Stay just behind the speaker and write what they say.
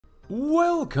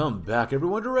Welcome back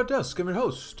everyone to Red Dusk. I'm your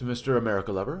host, Mr.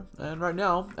 America Lover, and right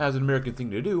now, as an American thing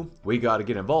to do, we gotta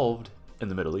get involved in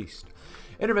the Middle East.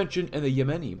 Intervention in the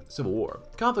Yemeni Civil War.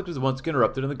 Conflict is once again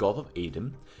erupted in the Gulf of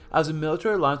Aden, as a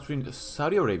military alliance between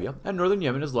Saudi Arabia and northern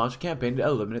Yemen has launched a campaign to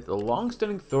eliminate the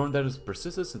long-standing thorn that has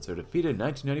persisted since their defeat in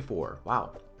 1994.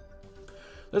 Wow.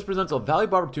 This presents a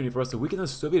valuable opportunity for us to weaken the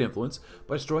Soviet influence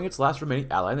by destroying its last remaining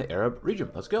ally in the Arab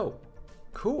region. Let's go.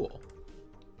 Cool.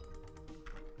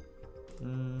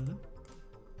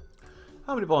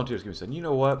 How many volunteers can we send? You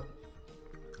know what?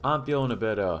 I'm feeling a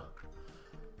bit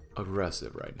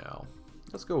aggressive right now.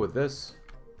 Let's go with this.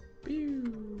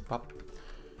 Pew, pop.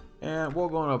 And we're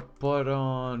going to put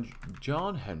on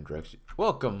John Hendricks.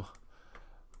 Welcome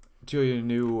to your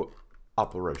new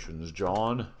operations,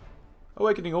 John.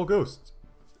 Awakening all ghosts.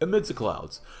 Amidst the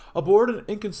clouds, aboard an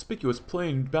inconspicuous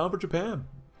plane bound for Japan.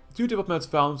 Two diplomats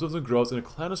found themselves engrossed in a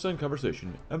clandestine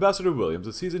conversation. Ambassador Williams,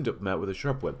 a seasoned diplomat with a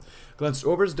sharp wit, glanced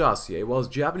over his dossier, while his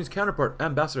Japanese counterpart,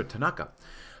 Ambassador Tanaka,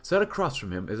 sat across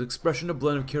from him, his expression a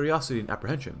blend of curiosity and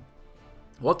apprehension.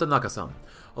 Well, Tanaka-san,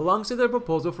 alongside their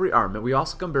proposal for rearmament, we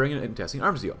also come bearing an interesting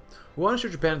arms deal. We want to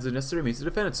assure Japan has the necessary means to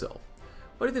defend itself.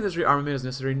 Why do you think this rearmament is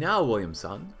necessary now,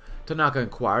 Williams-san? Tanaka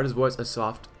inquired, his voice as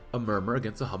soft a murmur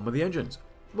against the hum of the engines.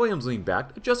 Williams leaned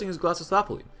back, adjusting his glasses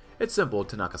thoughtfully. It's simple,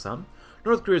 Tanaka-san.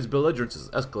 North Korea's belligerence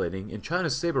is escalating, and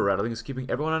China's saber rattling is keeping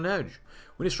everyone on edge.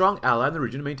 We need a strong ally in the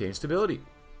region to maintain stability.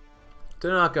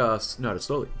 Tanaka nodded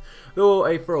slowly, though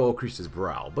a furrow creased his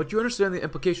brow. But you understand the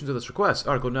implications of this request.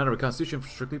 Article 9 of the Constitution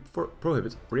strictly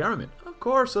prohibits rearmament. Of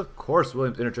course,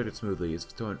 Williams interjected smoothly, his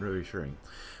tone reassuring.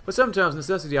 But sometimes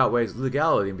necessity outweighs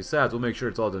legality, and besides, we'll make sure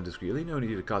it's all done discreetly. No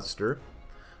need to cause a stir.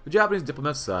 The Japanese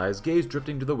diplomat sighed, his gaze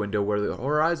drifting to the window where the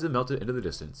horizon melted into the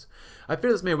distance. I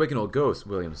fear this may awaken old ghosts,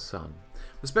 Williams'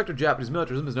 The specter of Japanese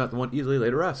militarism is not the one easily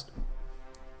laid to rest.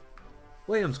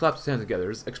 Williams clapped his hands together,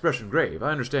 his expression grave.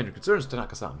 I understand your concerns,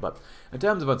 Tanaka-san, but in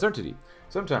times of uncertainty,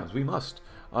 sometimes we must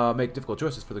make difficult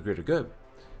choices for the greater good.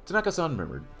 Tanaka-san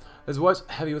murmured, his voice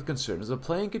heavy with concern as the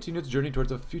plane continued its journey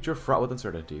towards a future fraught with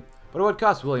uncertainty. But at what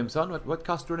cost, Williams-san? At what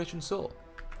cost to our nation's soul?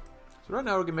 So right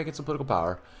now we're making some political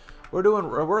power.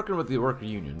 We're working with the worker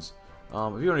unions. If you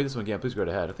want to read this one again, please go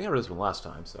ahead. I think I read this one last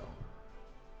time, so.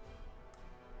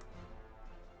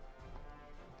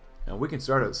 And we can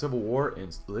start a civil war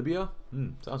in Libya.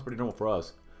 Sounds pretty normal for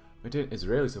us. Maintain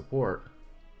Israeli support.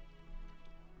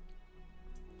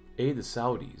 Aid the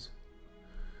Saudis.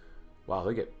 Wow,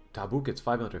 Tabuk gets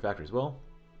 5 military factories. Well,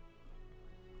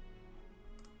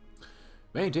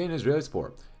 maintain Israeli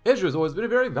support. Israel has always been a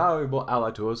very valuable ally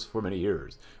to us for many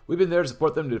years. We've been there to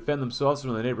support them to defend themselves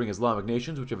from the neighboring Islamic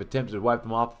nations which have attempted to wipe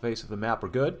them off the face of the map for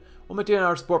good. We'll maintain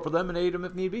our support for them and aid them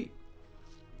if need be.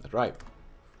 That's right.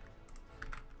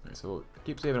 Alright, so we'll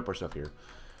keep saving up our stuff here.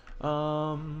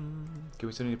 Can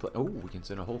we send any planes? Oh, we can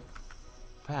send a whole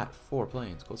fat 4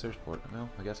 planes. Close air support. Well,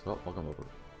 I guess, welcome over.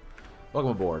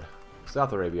 Welcome aboard.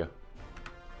 South Arabia.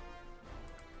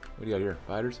 What do you got here?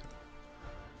 Fighters?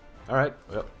 Alright,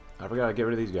 well. I forgot to get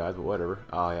rid of these guys, but whatever.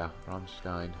 Oh yeah,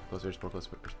 Rammstein. Close air support, close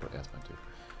air support. Yeah, that's fine too.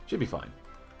 Should be fine.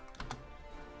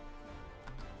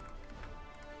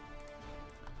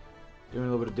 Doing a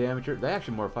little bit of damage here. They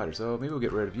actually more fighters, so maybe we'll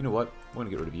get rid of. You know what? I want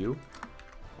to get rid of you.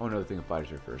 I want another thing of fighters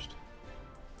here first.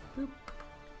 Boop.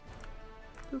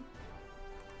 Boop.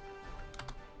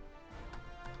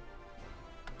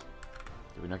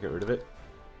 Did we not get rid of it?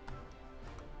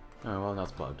 Oh well, now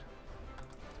it's plugged.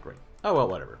 Great. Oh well,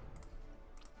 whatever.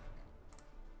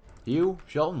 You,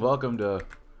 Shelton, welcome to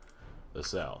the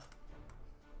South.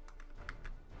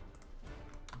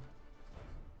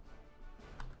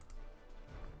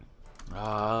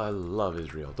 I love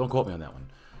Israel. Don't quote me on that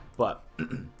one. But,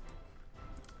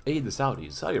 aid the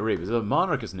Saudis. Saudi Arabia is a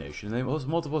monarchist nation, and they host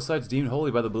multiple sites deemed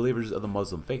holy by the believers of the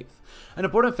Muslim faith. An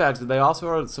important fact is that they also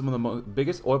are some of the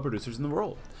biggest oil producers in the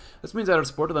world. This means that our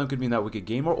support of them could mean that we could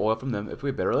gain more oil from them if we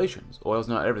have better relations. Oil is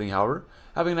not everything, however.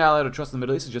 Having an ally to trust in the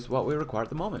Middle East is just what we require at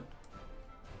the moment.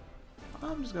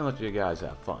 I'm just going to let you guys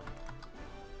have fun.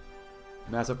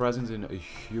 Mass uprisings in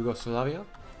Yugoslavia.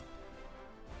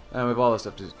 And we have all this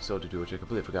stuff to do, which I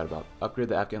completely forgot about. Upgrade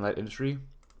the Afghan light industry.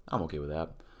 I'm okay with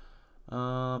that.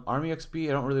 Army XP,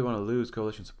 I don't really want to lose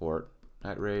coalition support.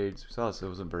 Night raids, we saw this, it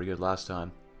wasn't very good last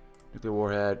time. Nuclear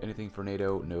warhead, anything for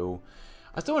NATO? No.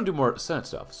 I still want to do more Senate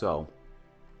stuff, so.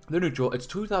 They're neutral. It's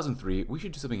 2003. We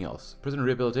should do something else. Prisoner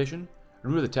rehabilitation?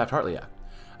 Remove the Taft-Hartley Act.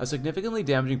 A significantly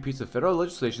damaging piece of federal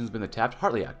legislation has been the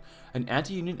Taft-Hartley Act, an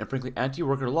anti-union and frankly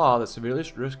anti-worker law that severely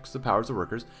restricts the powers of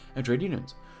workers and trade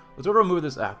unions. Let's remove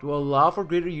this act will allow for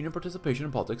greater union participation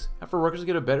in politics and for workers to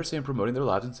get a better say in promoting their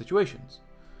lives and situations.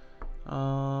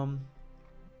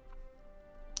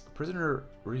 Prisoner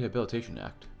Rehabilitation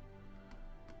Act.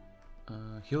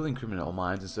 Healing criminal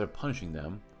minds instead of punishing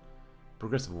them.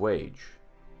 Progressive wage.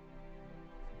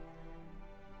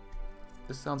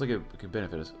 This sounds like it could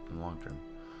benefit us in the long term.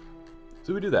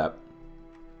 So we do that.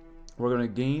 We're going to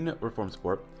gain reform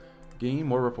support. Gain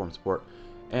more reform support.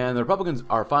 And the Republicans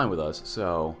are fine with us,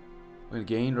 so we're going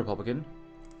to gain Republican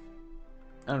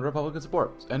and Republican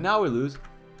support. And now we lose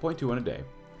 0.21 a day.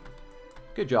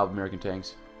 Good job, American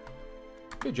tanks.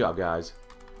 Good job, guys.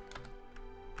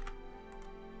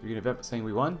 You're going to event saying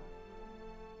we won?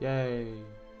 Yay.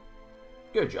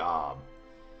 Good job.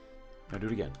 Now do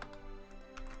it again.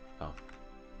 Oh.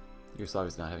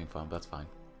 Yugoslavia's not having fun, but that's fine.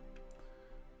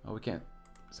 Oh, we can't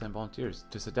send volunteers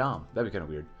to Saddam. That'd be kind of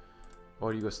weird.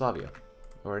 Or Yugoslavia.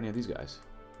 Or any of these guys.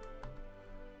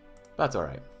 That's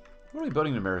alright. What are we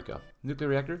building in America? Nuclear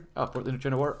reactor? Oh, Fourth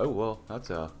Indochina War? Oh, well, that's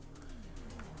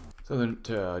something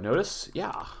to notice.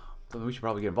 Yeah. Something we should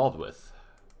probably get involved with.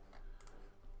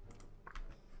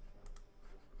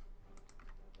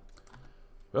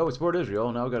 Well, we support Israel,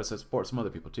 now we've got to support some other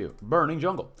people too. Burning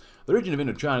jungle. The region of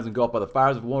Indochina is engulfed by the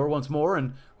fires of war once more,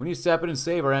 and we need to step in and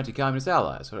save our anti-communist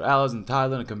allies. Our allies in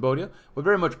Thailand and Cambodia would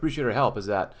very much appreciate our help, as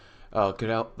that could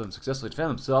help them successfully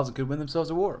defend themselves and could win themselves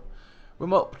a war. We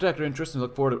must protect our interests and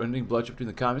look forward to ending bloodshed between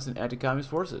the communist and anti-communist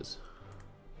forces.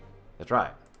 That's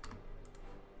right.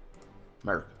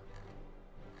 America.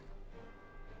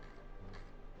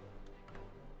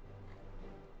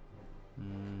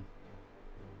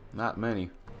 Not many.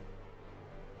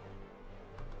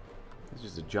 It's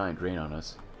just a giant drain on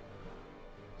us.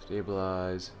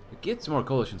 Stabilize. Get some more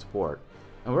coalition support.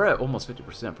 And we're at almost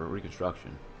 50% for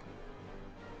reconstruction.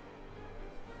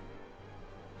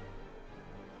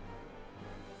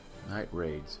 Night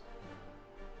raids.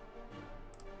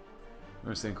 We're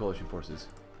going to send coalition forces.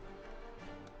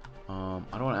 I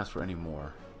don't want to ask for any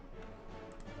more.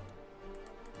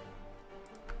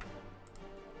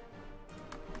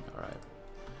 Alright.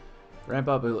 Ramp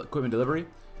up equipment delivery.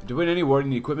 To win any war, you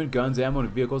need equipment, guns, ammo, and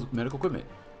vehicles, medical equipment.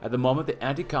 At the moment, the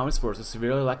anti-communist forces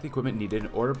severely lack the equipment needed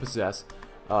in order to possess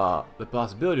the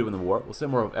possibility to win the war. We'll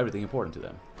send more of everything important to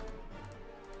them.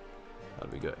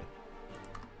 That'll be good.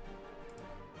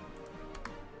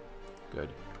 Good.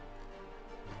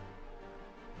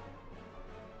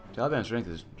 Taliban strength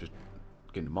is just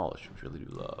getting demolished, which I really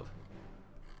do love.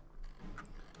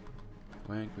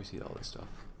 When can we see all this stuff?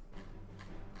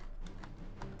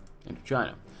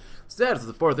 Indochina. Status of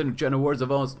the Fourth Indochina War is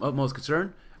of utmost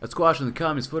concern. A squashing the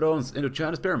communist foothold in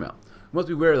Indochina is paramount. We must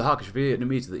be aware of the hawkish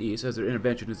Vietnamese to the east, as their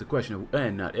intervention is a question of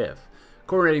when, not if.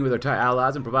 Coordinating with our Thai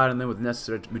allies and providing them with the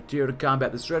necessary material to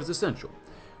combat this threat is essential.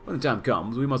 When the time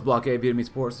comes, we must blockade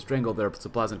Vietnamese ports to strangle their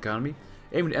supplies and economy,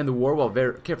 aiming to end the war while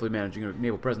very carefully managing our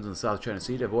naval presence in the South China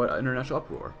Sea to avoid international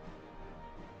uproar.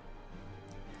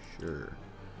 Sure.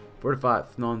 Fortify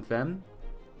Phnom Penh.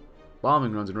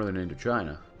 Bombing runs in northern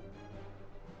Indochina.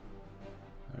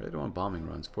 I really don't want bombing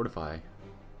runs. Fortify.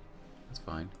 That's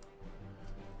fine.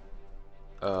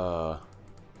 Can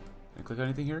I click on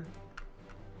anything here?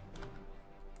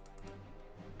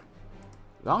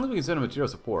 As long as we can send them material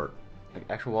support, like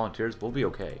actual volunteers, we'll be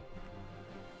okay.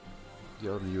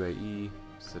 Deal in the UAE,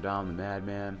 Saddam the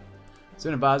Madman.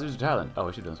 Send advisors to Thailand. Oh,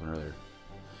 I should have done this one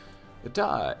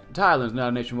earlier. Thailand is not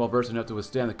a nation well versed enough to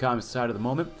withstand the communist side of the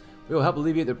moment. We will help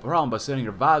alleviate the problem by sending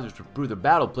advisors to improve their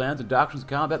battle plans and doctrines to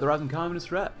combat the rising communist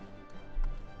threat.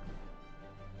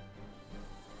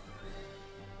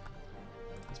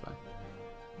 That's fine.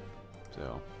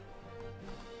 So,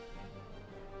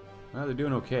 well, they're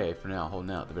doing okay for now,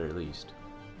 holding out at the very least.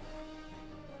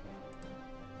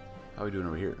 How are we doing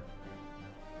over here?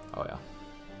 Oh yeah.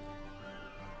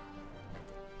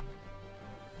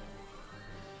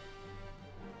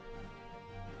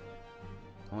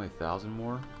 Only 1,000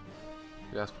 more?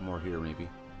 We ask for more here, maybe.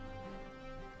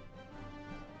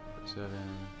 7,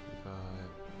 5.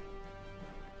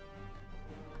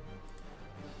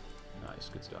 Nice,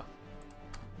 good stuff.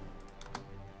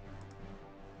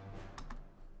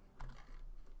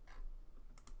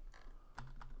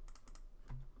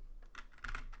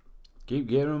 Keep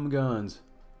giving them guns.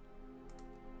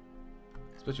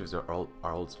 Especially if it's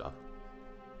our old stuff.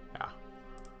 Yeah.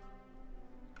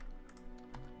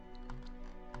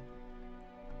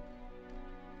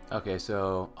 Okay,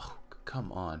 so... Oh,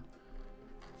 come on.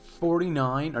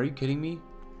 49? Are you kidding me?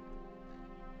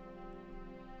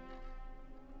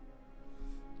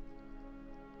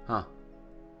 Huh.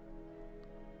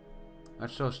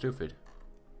 That's so stupid.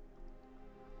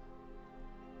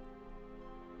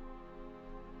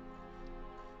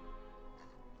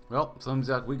 Well, seems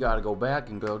like we gotta go back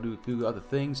and go do a few other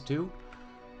things too.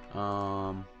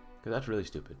 Cause that's really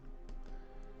stupid.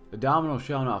 The domino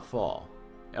shall not fall.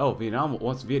 Oh, Vietnam.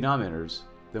 Once Vietnam enters,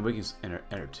 then we can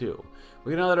enter too.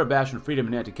 We cannot let our bastion of freedom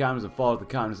and anti-communism fall to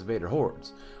the communist invader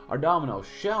hordes. Our domino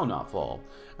shall not fall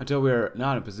until we are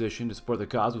not in a position to support the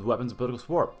cause with weapons and political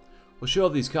support. We'll show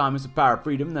these communists the power of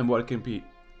freedom and then what it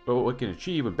can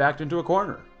achieve when backed into a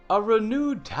corner. A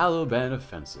renewed Taliban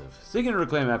offensive. Seeking to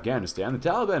reclaim Afghanistan, the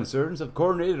Taliban insurgents have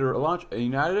coordinated to launch a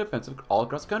united offensive all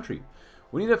across the country.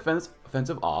 We need to fence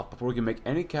offensive off before we can make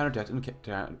any counterattack in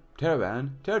Taliban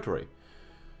territory.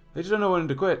 They just don't know when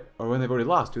to quit, or when they've already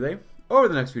lost, do they? Over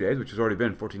the next few days, which has already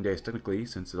been 14 days technically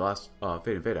since the last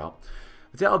fade in, fade out,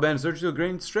 the Taliban surged to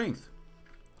gain strength.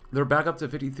 They're back up to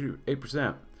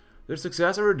 58%. Their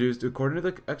success are reduced, according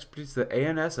to the expertise of the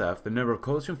ANSF, the number of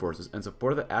coalition forces and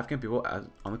support of the Afghan people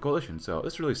on the coalition. So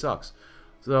this really sucks.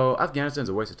 So Afghanistan's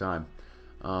a waste of time,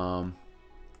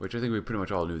 which I think we pretty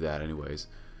much all knew that anyways.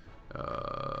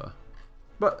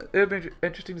 But it would be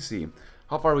interesting to see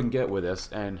how far we can get with this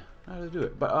and how to do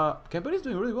it. But Cambodia's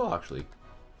doing really well, actually.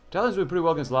 Thailand's doing pretty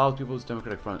well against Laos People's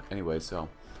Democratic Front anyway, so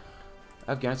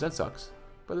Afghanistan sucks,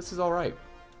 but this is alright.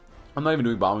 I'm not even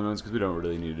doing bombing runs because we don't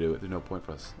really need to do it. There's no point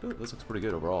for us. Ooh, this looks pretty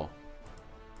good overall.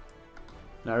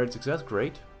 Now rate success,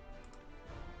 great.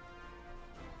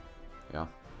 Yeah.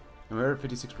 And we're at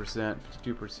 56%,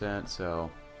 52%,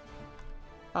 so...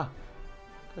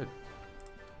 good.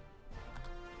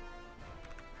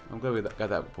 I'm glad we got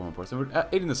that point for us. And we're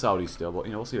aiding the Saudis still, but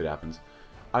you know, we'll see what happens.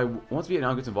 Once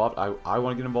Vietnam gets involved, I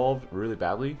want to get involved really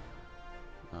badly.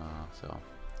 So,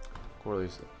 quarterly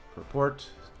report,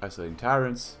 isolating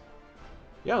tyrants.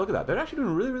 Yeah, look at that. They're actually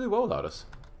doing really, really well without us.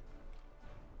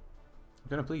 I'm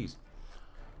kind of pleased.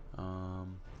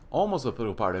 Almost a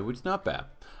political party, which is not bad.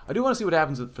 I do want to see what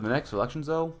happens for the next elections,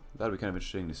 though. That'd be kind of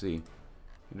interesting to see. You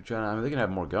know, China, I mean, they can have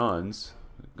more guns.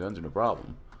 Guns are no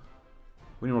problem.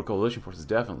 We need more coalition forces,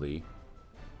 definitely.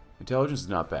 Intelligence is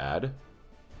not bad.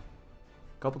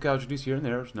 Couple casualties here and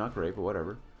there, which is not great, but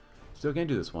whatever. Still can't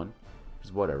do this one.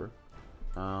 Just whatever.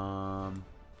 I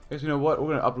guess you know what? We're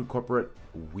going to uproot corporate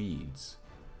weeds.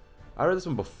 I read this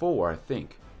one before, I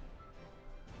think.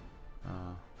 If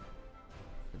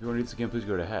you want to read this again, please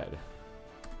go ahead.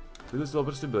 We lose a little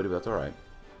bit of stability, but that's alright.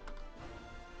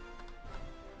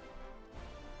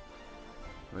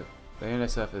 The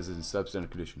NSF is in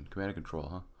substandard condition. Command and control,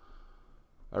 huh?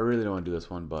 I really don't want to do this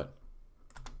one, but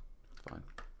it's fine.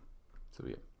 So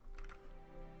yeah.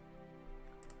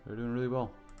 They're doing really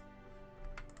well.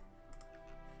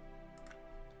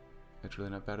 It's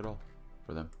really not bad at all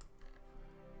for them.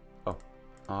 Oh,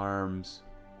 arms,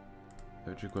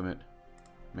 military equipment,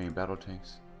 main battle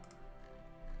tanks.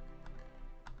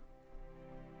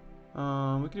 We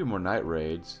can do more night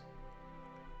raids.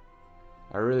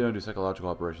 I really don't do psychological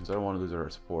operations. I don't want to lose our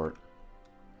support.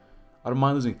 I don't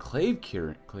mind losing clave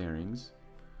clearings.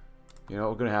 You know,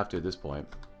 we're gonna have to at this point.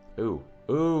 Ooh,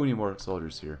 we need more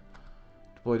soldiers here.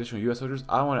 Deploy additional U.S. soldiers.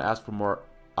 I want to ask for more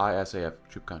ISAF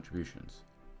troop contributions.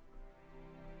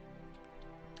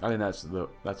 I think that's the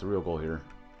real goal here.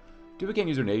 Dude, we can't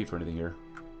use our navy for anything here.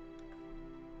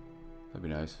 That'd be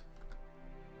nice.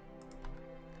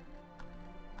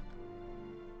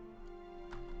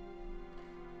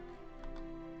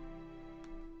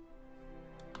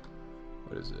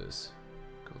 What is this?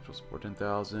 Cultural support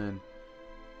 10,000,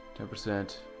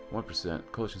 10%, 1%.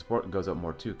 Coalition support goes up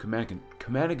more too. Command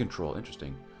and control,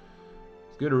 interesting.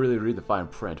 It's good to really read the fine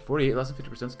print. 48, less than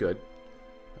 50% is good.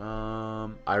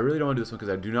 I really don't want to do this one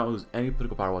because I do not lose any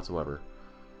political power whatsoever.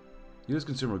 U.S.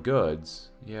 consumer goods.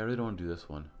 Yeah, I really don't want to do this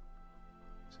one.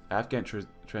 Afghan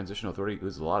Transitional Authority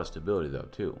loses a lot of stability though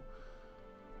too.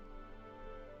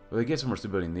 Well, they get some more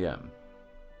stability in the end.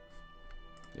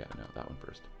 Yeah, no, that one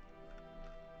first.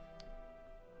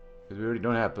 Because we already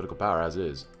don't have political power as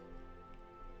is.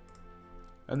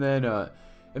 And then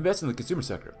invest in the consumer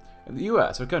sector. And the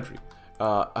U.S., our country,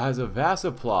 has a vast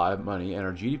supply of money, and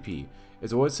our GDP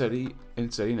is always steady in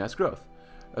its growth.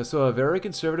 So a very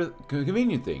conservative,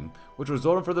 convenient thing, which will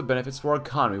result in further benefits for our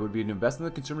economy, would be to invest in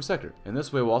the consumer sector. In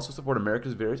this way, we'll also support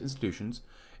America's various institutions,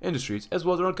 industries, as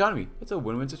well as our own economy. It's a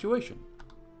win-win situation.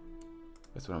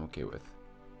 That's what I'm okay with.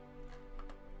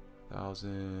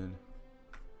 1,000.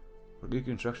 Organic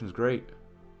construction is great.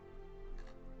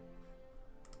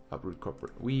 Uproot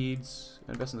corporate weeds.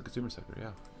 Invest in the consumer sector,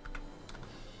 yeah.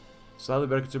 Slightly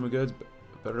better consumer goods,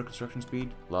 better construction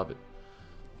speed. Love it.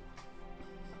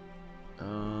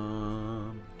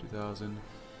 2,000.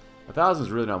 1,000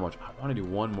 is really not much. I want to do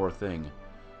one more thing.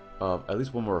 At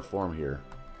least one more reform here.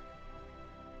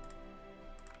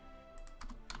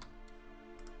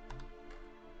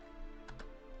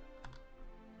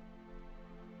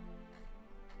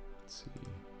 Let's see.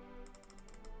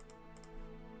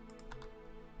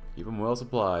 Keep them well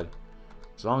supplied.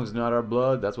 As long as it's not our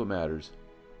blood, that's what matters.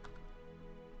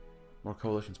 More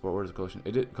coalition support. Where's the coalition?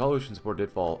 Coalition support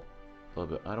did fall a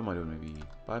little bit. I don't mind doing maybe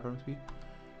 5 army speed.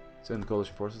 Send the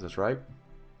coalition forces. That's right.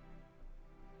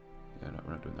 Yeah, no,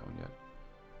 we're not doing that one yet.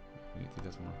 We need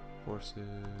 3,000 more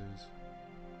forces.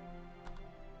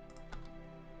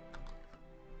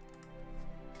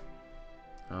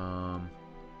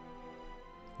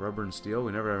 Rubber and steel.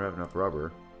 We never have enough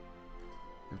rubber.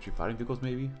 Infantry fighting vehicles,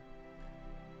 maybe.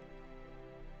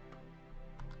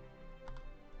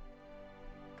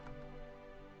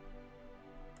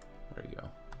 There you go.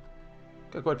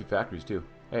 Got quite a few factories too.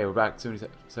 Hey, we're back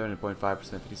 77.5%,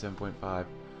 57.5.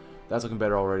 That's looking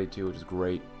better already too, which is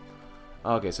great.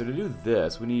 Okay, so to do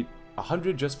this, we need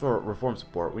 100 just for reform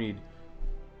support. We need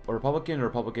a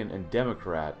Republican, and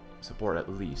Democrat support at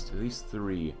least 3.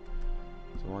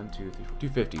 So 1, 2, 3, 4,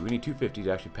 250. We need 250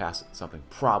 to actually pass something,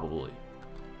 probably.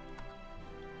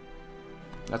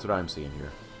 That's what I'm seeing here.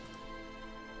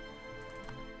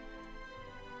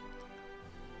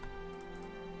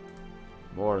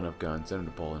 More than enough guns. Send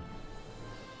them to Poland.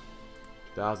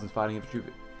 2,000 fighting infantry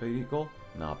vehicle.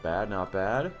 Not bad, not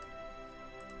bad.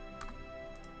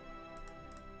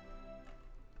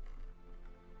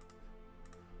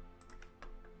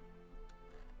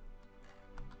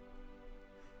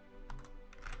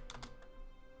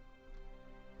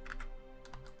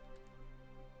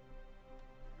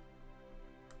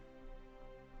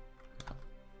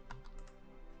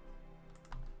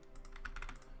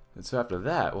 And so after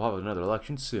that, we'll have another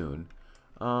election soon.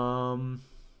 There's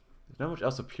not much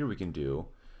else up here we can do.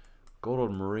 Gold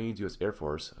Old Marines, U.S. Air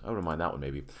Force. I wouldn't mind that one,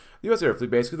 maybe. The U.S. Air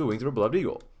Fleet, basically the wings of our beloved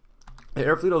eagle. The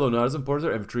Air Fleet, although not as important as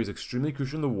our infantry, is extremely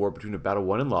crucial in the war between a battle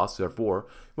won and lost. Therefore,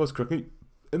 we must correctly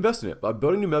invest in it by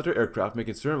building new military aircraft,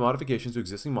 making certain modifications to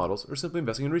existing models, or simply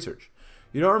investing in research.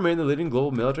 You don't remain the leading global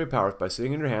military power by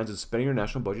sitting on your hands and spending your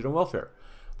national budget on welfare.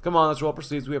 Come on, let's roll up our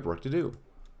sleeves. We have work to do.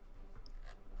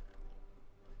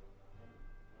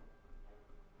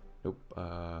 Nope.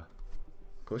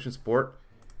 Coalition support.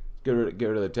 Get rid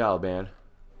of the Taliban.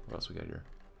 What else we got here?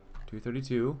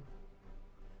 232.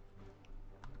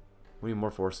 We need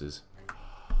more forces.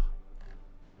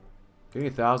 Getting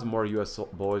 1,000 more U.S.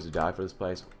 boys to die for this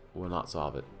place will not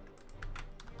solve it.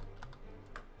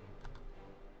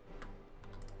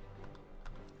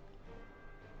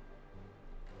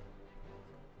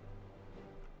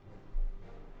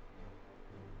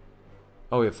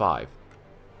 Oh, we have 5.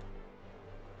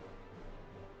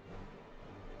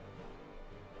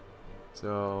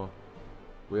 So,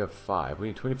 we have 5. We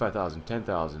need 25,000,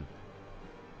 10,000.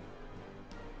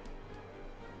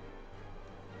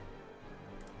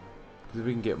 Because if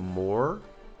we can get more,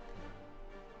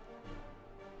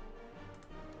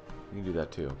 we can do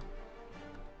that too.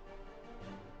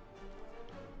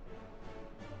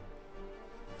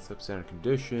 Substandard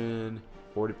condition,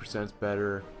 40% is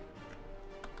better.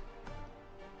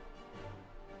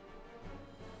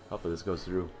 Hopefully this goes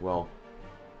through well.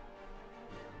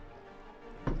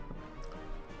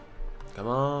 Come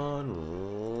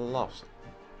on, lost.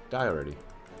 Die already.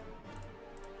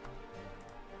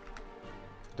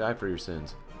 Die for your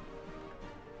sins.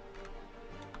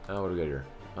 What do we got here?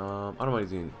 I don't mind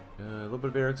using a little bit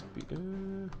of air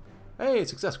XP. Hey,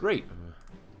 success, great.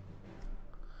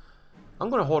 I'm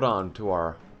gonna hold on to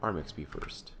our arm XP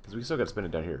first, because we still gotta spend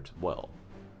it down here as well.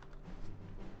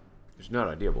 It's not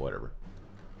ideal, but whatever.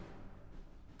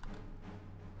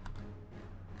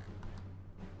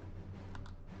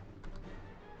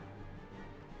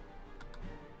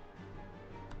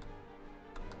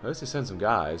 At least they send some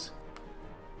guys.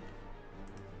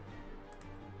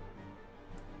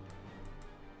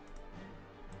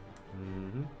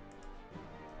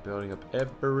 Building up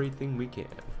everything we can.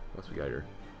 What else we got here?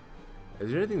 Is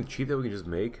there anything cheap that we can just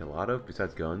make a lot of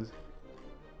besides guns?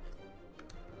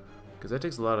 Because that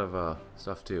takes a lot of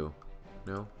stuff too.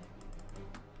 No?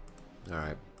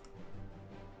 Alright.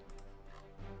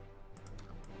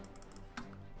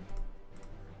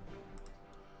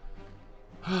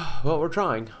 Well, we're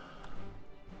trying.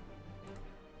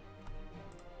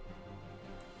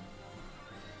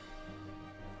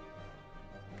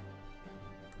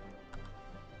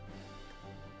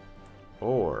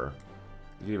 Or,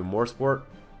 even more support.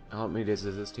 How many days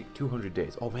does this take? 200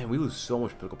 days. Oh man, we lose so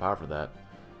much political power for that.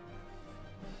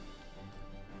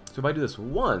 So if I do this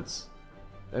once,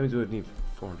 that means we would need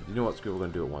 400. You know what? Screw it, we're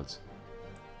going to do it once.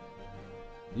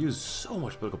 Use so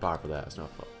much political power for that. It's not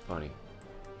funny.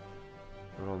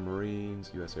 Royal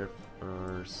Marines, U.S. Air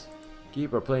Force.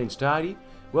 Keep our planes tidy.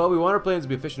 Well, we want our planes to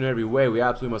be efficient in every way. We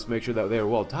absolutely must make sure that they are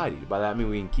well tidied. By that I mean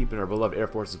we can keep in our beloved Air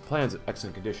Force's plans in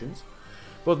excellent conditions.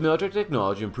 Both military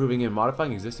technology, improving and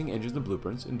modifying existing engines and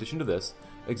blueprints. In addition to this,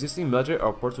 existing military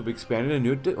airports will be expanded and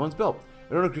new ones built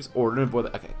in order to increase order and avoid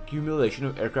the accumulation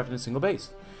of aircraft in a single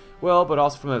base. Well, but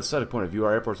also from an aesthetic point of view,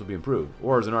 our airports will be improved.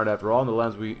 War is an art after all, and the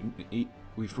lands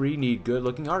we free need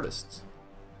good-looking artists.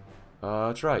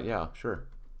 That's right, yeah, sure.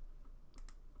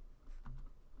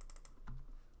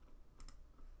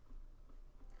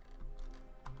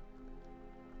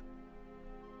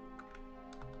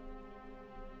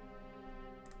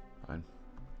 Fine.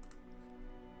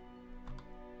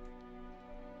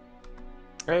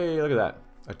 Hey, look at that.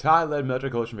 A Thai-led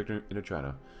military coalition victory in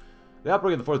Indochina. The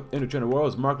outbreak of the Fourth Indochina War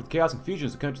was marked with chaos and confusion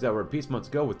as the countries that were at peace months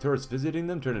ago, with tourists visiting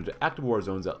them, turned into active war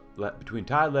zones between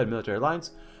Thai-led military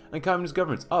alliance and communist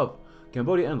governments of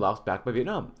Cambodia and Laos, backed by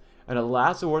Vietnam. And at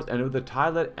last, the wars ended with the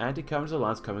Thai-led anti-communist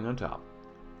alliance coming on top.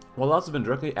 While Laos has been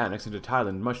directly annexed into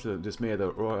Thailand, much to the dismay of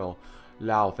the royal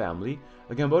Lao family,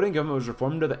 the Cambodian government was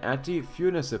reformed under the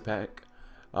anti-Funisipac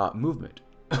movement.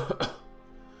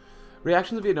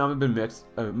 Reactions to Vietnam have been mixed,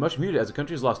 much muted as the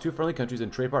country has lost two friendly countries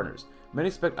and trade partners. Many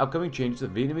expect upcoming changes to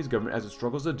the Vietnamese government as it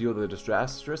struggles to deal with the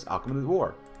disastrous outcome of the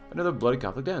war. Another bloody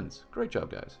conflict ends. Great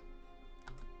job, guys.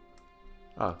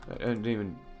 Oh, we didn't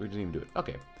even do it.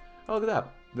 Okay. Oh, look at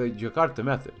that. The Jakarta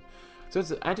method. Since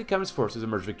the anti-communist forces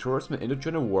emerged victorious from the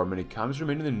Indochina War, many communists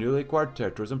remain in their newly acquired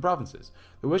territories and provinces.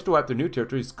 They wish to wipe their new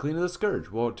territories clean of the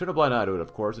scourge. Well, turn a blind eye to it,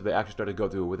 of course, if they actually start to go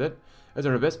through with it. It's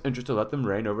in our best interest to let them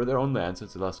reign over their own land,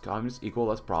 since the less communists equal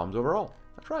less problems overall.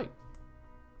 That's right.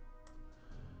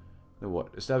 Then what?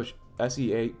 Establish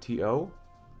SEATO?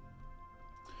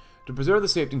 To preserve the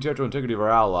safety and territorial integrity of our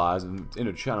allies in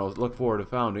Indochina, look forward to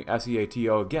founding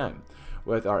SEATO again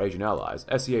with our Asian allies.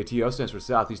 SEATO stands for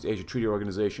Southeast Asia Treaty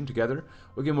Organization. Together,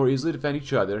 we can more easily defend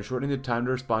each other, and shortening the time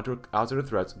to respond to outsider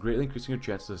threats, greatly increasing our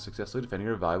chances of successfully defending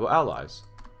our valuable allies.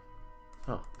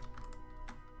 Huh.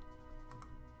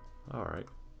 Alright.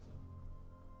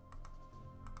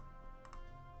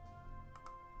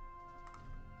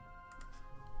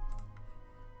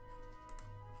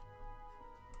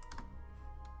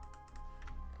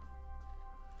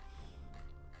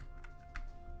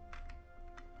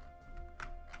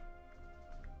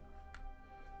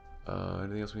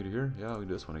 Anything else we need to hear? Yeah, we can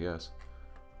do this one, I guess.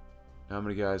 How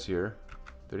many guys here?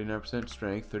 39%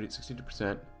 strength,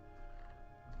 62%.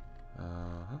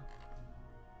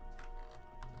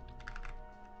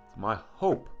 My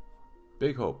hope,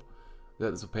 big hope,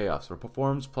 that this will pay off. So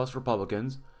Reforms plus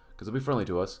Republicans, because they'll be friendly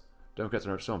to us. Democrats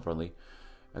are so unfriendly.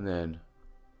 And then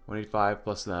 185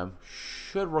 plus them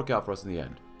should work out for us in the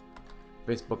end.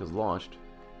 Facebook is launched.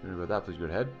 Remember about that, please go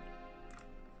ahead.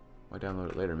 Might download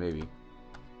it later, maybe.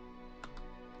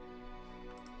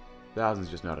 1,000 is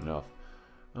just not enough.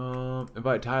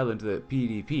 Invite Thailand to the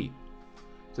PDP.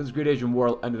 Since the Great Asian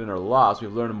War ended in our loss, we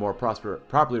have learned to more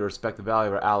properly respect the value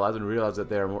of our allies and realize that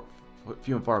they are more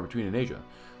few and far in between in Asia.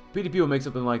 The PDP will make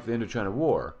something like the Indochina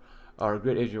War. Our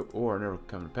Great Asian War never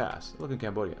come to pass. Look in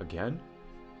Cambodia again.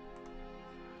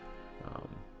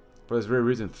 For this very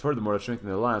reason, furthermore, to strengthen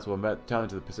the alliance, we'll invite Thailand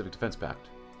to the Pacific Defense Pact.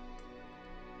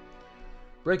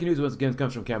 Breaking news once again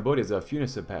comes from Cambodia as the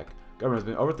Funisipac government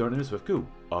has been overthrown in a swift coup.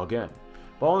 Again.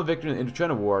 Following the victory in the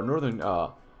Indochina War, Northern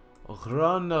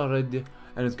Granarad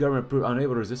and its government proved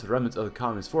unable to resist the remnants of the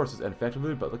communist forces and effectively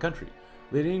rebuilt the country,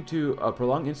 leading to a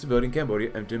prolonged instability in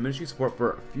Cambodia and diminishing support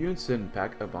for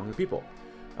Funisipac among the people.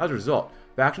 As a result,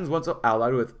 factions once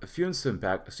allied with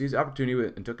Funisipac seized the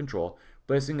opportunity and took control,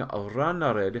 placing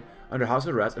Granarad under house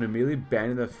arrest and immediately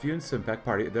banning the Funisipac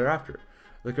party thereafter.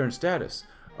 The current status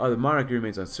the monarchy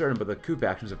remains uncertain, but the coup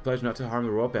factions have pledged not to harm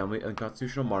the royal family and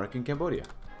constitutional monarchy in Cambodia.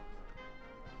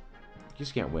 You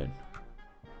just can't win.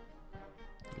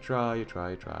 You try,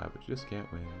 but you just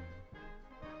can't win.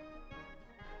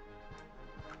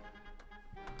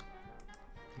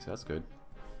 So that's good.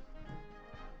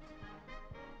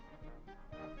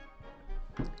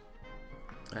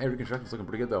 Hey, Reconstruction's looking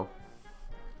pretty good though.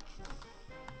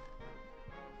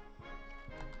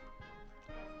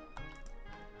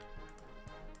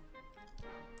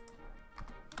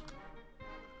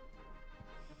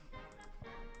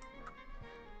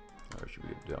 Or should we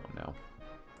get down now?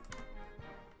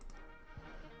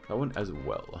 That one as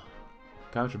well.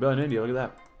 Communist Rebellion in India, look at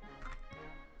that.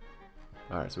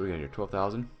 Alright, so we got here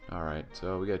 12,000. Alright,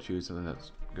 so we gotta choose something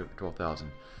that's good for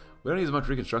 12,000. We don't need as much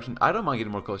Reconstruction. I don't mind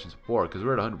getting more coalition support because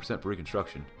we're at 100% for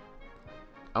Reconstruction.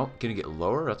 Can it get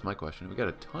lower? That's my question. We got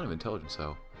a ton of intelligence,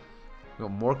 so we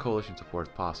want more coalition support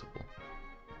as possible.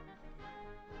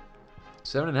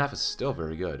 7.5 is still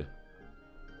very good.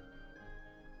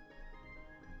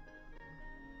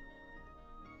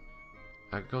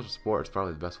 Agricultural support is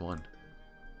probably the best one.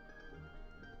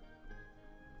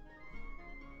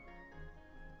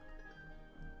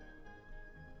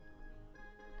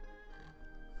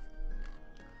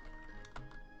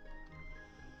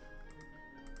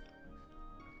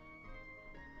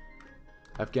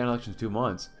 Afghan elections in 2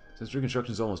 months. Since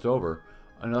reconstruction is almost over,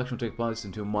 an election will take place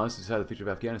in 2 months to decide the future of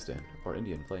Afghanistan, or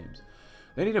India in flames.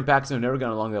 India and Pakistan have never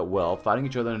gone along that well, fighting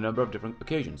each other on a number of different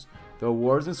occasions. There were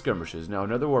wars and skirmishes, now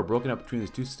another war broken up between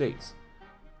these two states.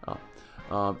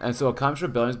 And so a communist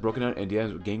rebellion has broken out in India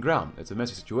and has gained ground. It's a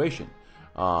messy situation.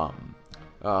 But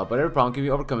every problem can be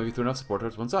overcome if you throw enough support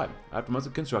towards one side. After months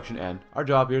of construction, and our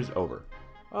job here is over.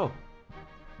 Oh.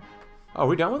 Oh, are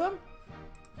we done with them?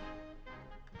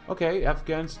 Okay,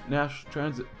 Afghan's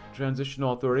National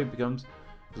Transitional Authority becomes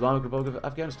Islamic Republic of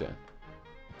Afghanistan.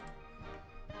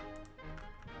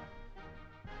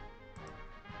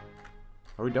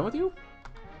 Are we done with you?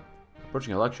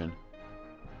 Approaching election.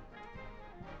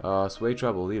 Sway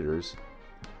tribal leaders.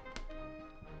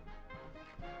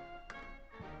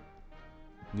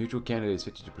 Neutral candidates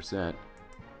 52%.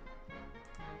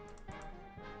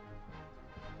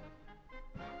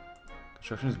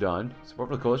 Construction is done. Support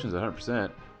for the coalition is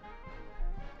 100%.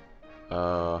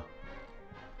 I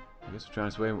guess we're trying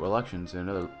to sway elections in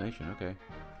another nation. Okay.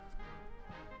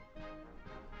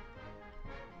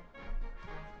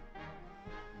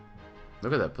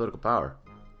 Look at that political power.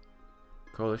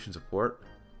 Coalition support.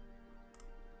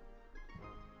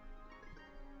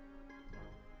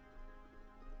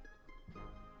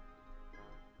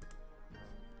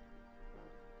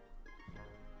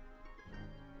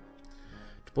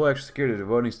 Deploy extra security to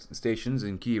voting stations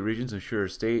in key regions, ensure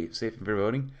stay safe and fair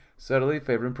voting, steadily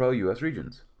favoring pro-U.S.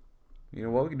 regions. You know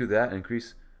what? We can do that and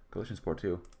increase coalition support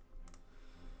too.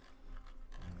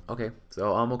 Okay,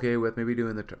 so I'm okay with maybe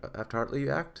doing the Taft-Hartley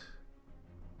Act.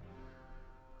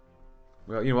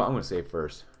 Well, you know what? I'm going to save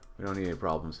first. We don't need any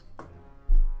problems.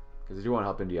 Because I do want to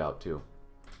help India out too.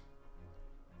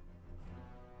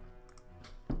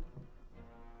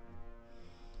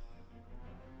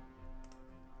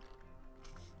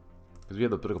 Because we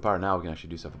have the political power now, we can actually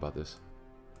do stuff about this.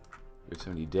 We have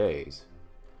 70 days.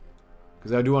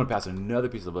 Because I do want to pass another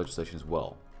piece of legislation as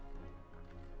well.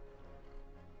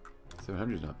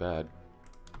 700 is not bad.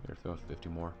 Here, throw 50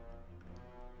 more.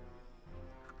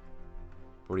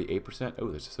 48%? Oh,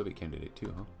 there's a Soviet candidate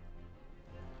too, huh?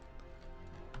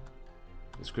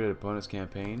 Discredit opponent's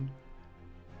campaign.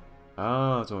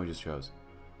 Oh, that's the one we just chose.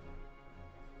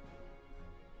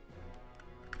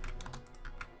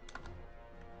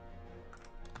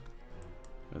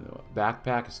 Back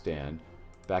Pakistan.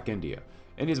 Back India.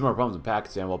 India has more problems than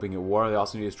Pakistan while being at war. They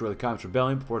also need to destroy the communist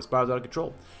rebellion before it spirals out of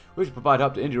control. We should provide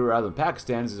help to India rather than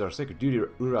Pakistan. This is our sacred duty to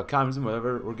root out communism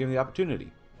whenever we're given the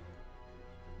opportunity.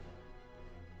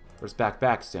 Where's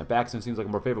Pakistan? Pakistan seems like a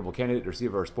more favorable candidate to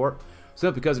receive our support,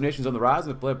 simply because the nation's on the rise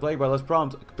and plagued by less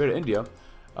problems compared to India,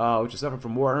 which is suffering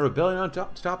from war and a rebellion on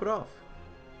top to top it off.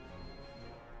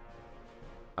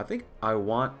 I think I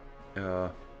want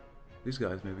these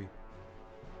guys maybe.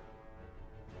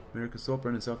 American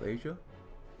Sovereign in South Asia.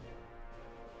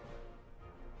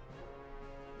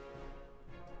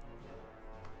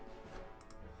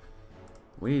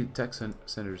 We need tech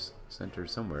centers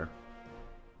somewhere.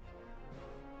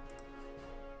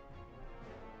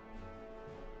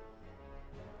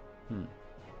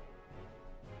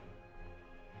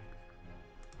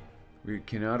 We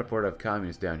cannot afford to have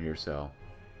communists down here, so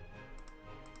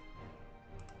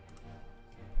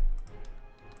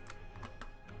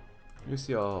you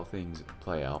see how things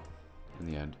play out in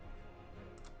the end.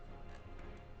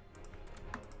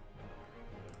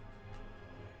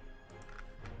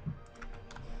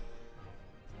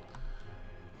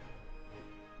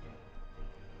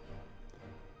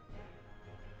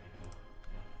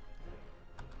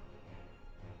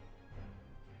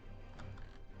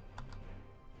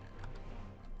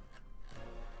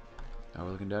 Now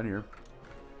we're looking down here.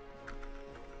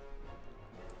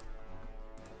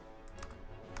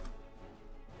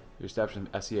 You're establishing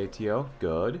SEATO.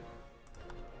 Good.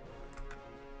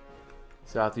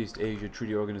 Southeast Asia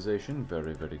Treaty Organization.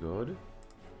 Very, very good.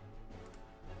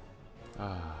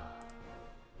 Oh,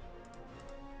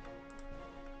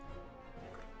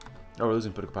 we're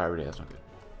losing political power every day. That's not good.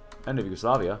 End of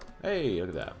Yugoslavia. Hey, look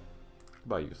at that.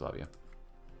 Goodbye, Yugoslavia.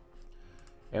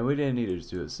 And we didn't need to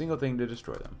do a single thing to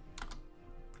destroy them.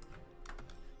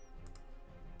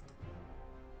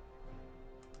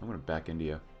 I'm going to back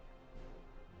India.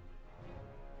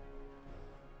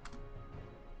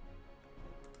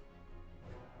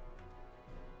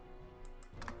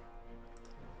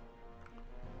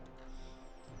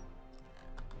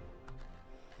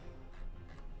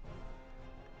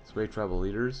 Sway tribal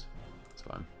leaders. That's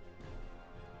fine.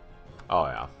 Oh,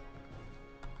 yeah.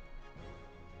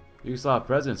 Yugoslav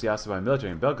presidency asked by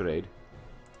military in Belgrade.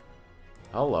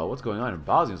 Hello, what's going on?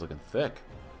 Bosnia's looking thick.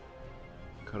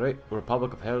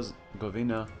 Republic of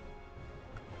Herzegovina.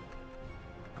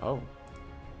 Oh.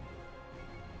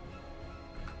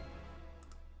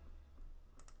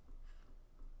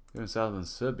 Even southern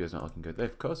Serbia is not looking good. They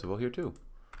have Kosovo here too.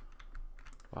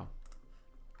 Wow.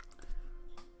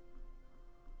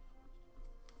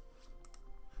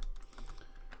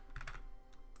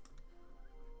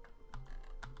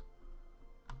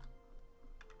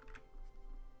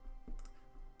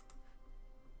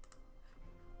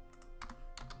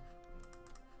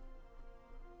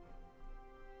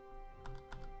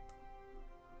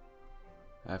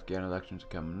 Afghan elections are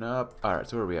coming up. Alright,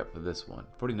 so where are we at for this one?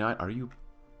 49? Are you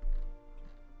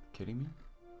kidding me?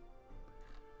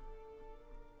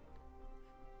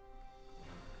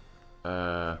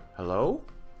 Hello?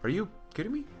 Are you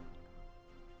kidding me?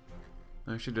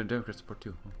 I should have done Democrat support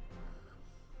too.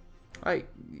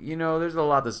 You know, there's a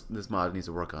lot this mod needs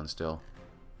to work on still.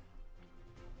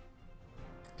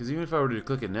 Because even if I were to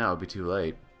click it now, it'd be too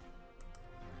late.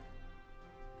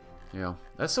 You know,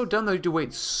 that's so dumb that you have to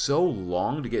wait so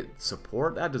long to get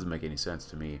support. That doesn't make any sense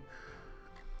to me.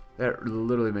 That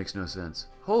literally makes no sense.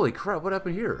 Holy crap, what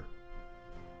happened here?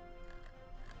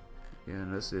 Yeah,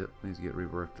 and this needs to get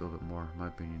reworked a little bit more, in my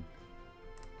opinion.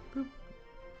 Boop.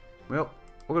 Well,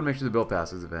 we're going to make sure the bill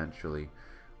passes eventually.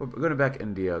 We're going to back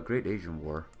India. Great Asian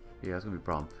War. Yeah, that's going to be a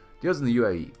problem. Deals in the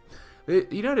UAE. The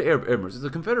United Arab Emirates is a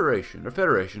confederation, or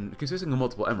federation, consisting of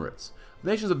multiple emirates.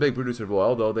 The nation is a big producer of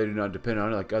oil, though they do not depend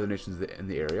on it like other nations in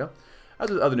the area.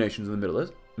 As with other nations in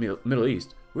the Middle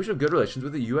East, we wish to have good relations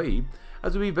with the UAE,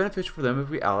 as it would be beneficial for them if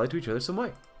we ally to each other some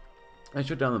way, and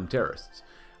shut down them terrorists.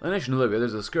 In the nation of Libya,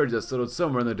 there's a scourge that's settled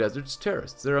somewhere in the deserts,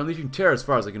 terrorists. They're unleashing terror as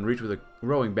far as they can reach with a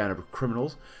growing band of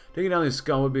criminals. Taking down these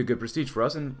scum would be a good prestige for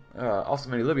us, and also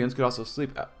many Libyans could also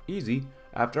sleep easy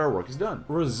after our work is done.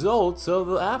 Results of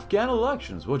the Afghan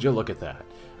elections. Would you look at that?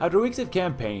 After weeks of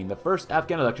campaigning, the first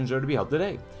Afghan elections are to be held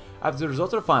today. After the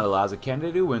results are finalized, the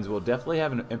candidate who wins will definitely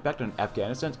have an impact on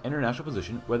Afghanistan's international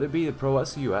position, whether it be the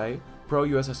pro-SUA,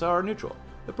 pro-USSR, or neutral.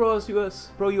 The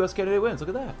pro-US candidate wins. Look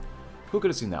at that. Who could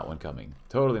have seen that one coming?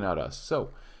 Totally not us.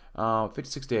 So,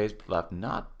 56 days left.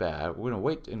 Not bad. We're going to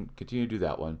wait and continue to do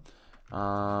that one.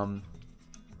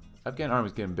 Afghan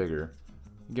army's getting bigger.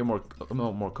 Get more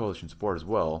coalition support as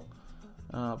well.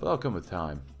 But that'll come with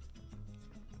time.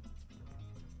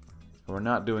 We're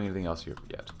not doing anything else here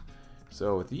yet.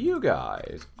 So with you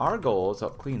guys, our goal is to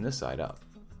help clean this side up.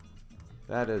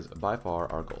 That is by far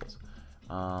our goals.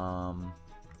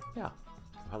 Yeah.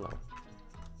 Hello.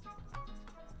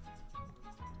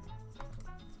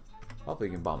 Hopefully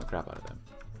you can bomb the crap out of them.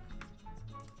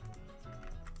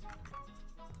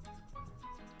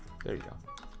 There you go.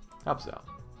 Helps out.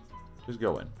 Just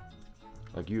go in.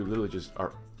 Like you literally just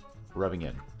are revving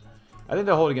in. I think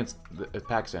they'll hold against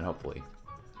Pakistan, hopefully.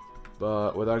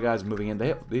 But with our guys moving in,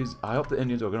 I hope the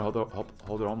Indians are going to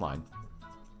hold their own line.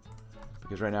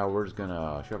 Because right now we're just going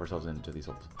to shove ourselves into these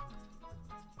holes.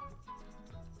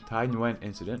 Taiwan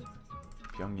incident.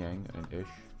 Pyongyang and Ish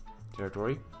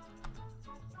territory.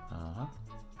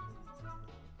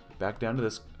 Back down to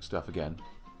this stuff again.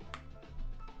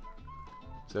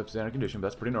 Substandard condition, but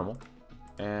that's pretty normal.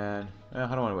 And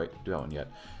I don't want to do that one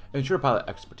yet. Ensure pilot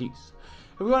expertise.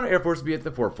 If we want our Air Force to be at the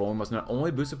forefront, we must not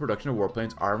only boost the production of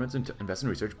warplanes, armaments, and invest in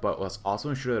research, but must also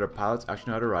ensure that our pilots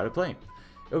actually know how to ride a plane.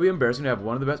 It would be embarrassing to have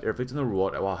one of the best air fleets in the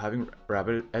world while having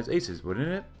Rapid as aces, wouldn't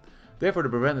it? Therefore, to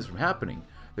prevent this from happening,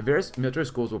 the various military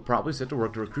schools will probably set to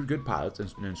work to recruit good pilots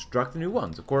and instruct the new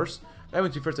ones, of course. That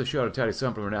means we first have to show how to tidy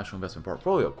some from our national investment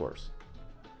portfolio, of course.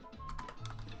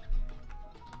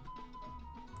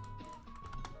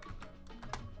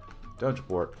 Intelligence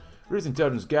report. Recent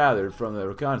intelligence gathered from the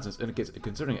reconnaissance indicates a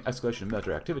concerning escalation of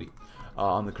military activity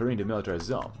on the Korean demilitarized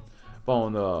zone,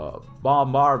 following the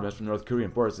bombardments from North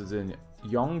Korean forces in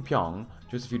Yongpyong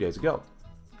just a few days ago.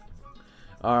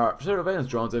 Our surveillance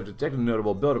drones have detected a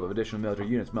notable buildup of additional military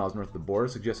units miles north of the border,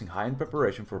 suggesting high-end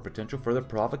preparation for potential further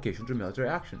provocations or military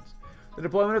actions. The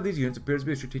deployment of these units appears to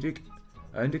be strategic,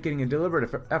 indicating a deliberate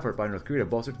effort by North Korea to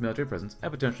bolster its military presence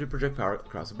and potentially project power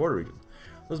across the border region.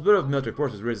 This buildup of military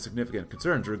forces raises significant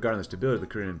concerns regarding the stability of the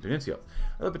Korean peninsula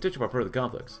and the potential for further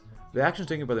conflicts. The actions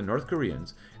taken by the North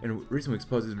Koreans in recent weeks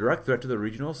pose a direct threat to the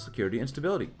regional security and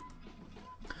stability,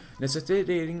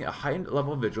 necessitating a heightened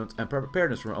level of vigilance and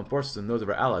preparedness from our own forces and those of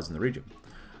our allies in the region.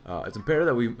 It's imperative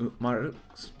that we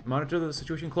monitor the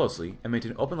situation closely and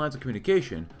maintain open lines of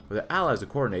communication with our allies to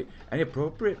coordinate any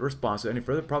appropriate response to any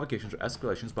further provocations or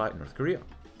escalations by North Korea.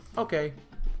 Okay.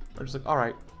 We're just like,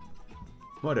 alright.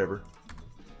 Whatever.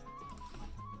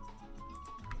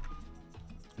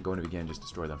 I'm going to begin, just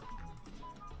destroy them.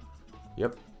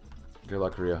 Yep. Good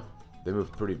luck, Korea. They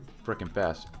move pretty frickin'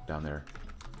 fast down there.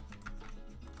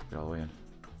 Get all the way in.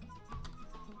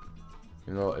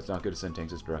 Even though it's not good to send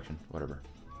tanks this direction. Whatever.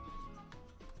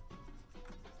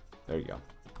 There you go.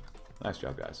 Nice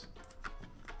job, guys.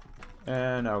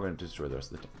 And now we're going to destroy the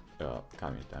rest of the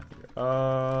communists down here.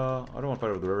 I don't want to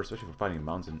fight over the river, especially if we're fighting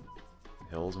mountains and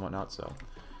hills and whatnot, so...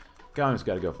 Communists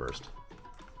got to go first.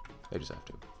 They just have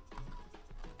to.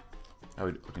 How are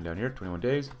we looking down here? 21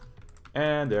 days.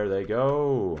 And there they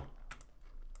go.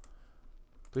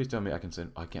 Please tell me I can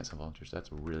send... I can't send volunteers.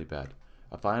 That's really bad.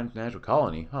 A financial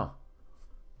colony? Huh.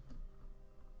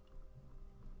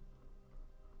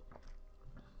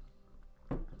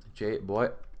 Boy,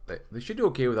 they should do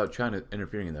okay without China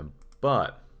interfering in them,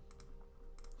 but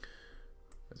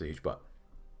that's a huge but.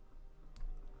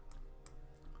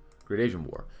 Great Asian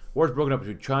War. War is broken up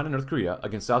between China and North Korea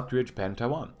against South Korea, Japan, and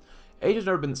Taiwan. Asia's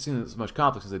never been seen as much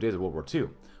conflict since the days of World War II.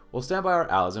 We'll stand by our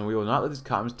allies, and we will not let these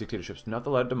communist dictatorships snuff the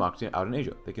light of democracy out in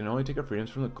Asia. They can only take our freedoms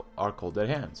from our cold dead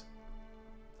hands.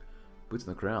 Boots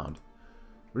on the ground.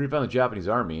 We found the Japanese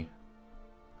army.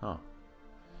 Huh.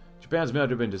 Japan's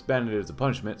military have been disbanded as a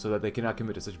punishment so that they cannot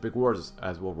commit to such big wars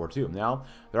as World War II. Now,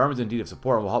 their army is in need of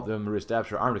support and will help them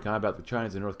reestablish our army to combat the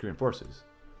Chinese and North Korean forces.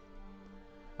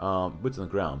 Boots on the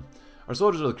ground. Our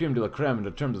soldiers are the creme de la creme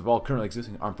in terms of all currently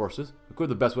existing armed forces, equipped with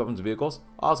the best weapons and vehicles,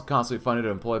 also constantly funded to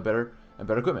employ better and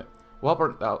better equipment. We'll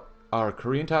help our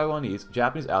Korean, Taiwanese,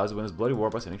 Japanese allies win this bloody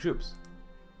war by sending troops.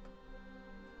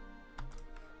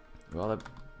 Well, that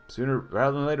sooner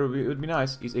rather than later it would be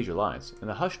nice. East Asia Alliance. In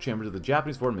the hushed chambers of the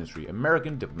Japanese Foreign Ministry,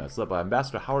 American diplomats led by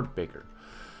Ambassador Howard Baker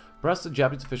pressed the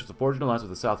Japanese officials to forge an alliance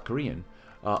with the South Korean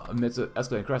amidst an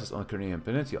escalating crisis on the Korean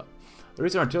Peninsula. The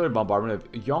recent artillery bombardment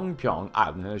of Yongpyong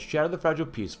Island has shattered the fragile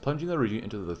peace, plunging the region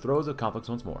into the throes of conflicts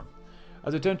once more.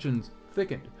 As the tensions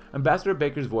thickened, Ambassador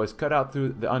Baker's voice cut out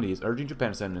through the unease, urging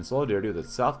Japan to stand in solidarity with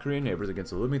its South Korean neighbors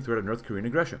against the looming threat of North Korean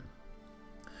aggression.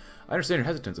 I understand your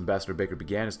hesitance, Ambassador Baker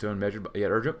began, his tone measured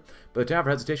yet urgent, but the time for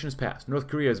hesitation is past. North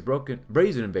Korea's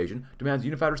brazen invasion demands a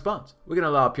unified response. We can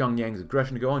allow Pyongyang's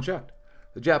aggression to go unchecked.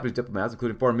 The Japanese diplomats,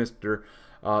 including Foreign Minister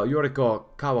Yoriko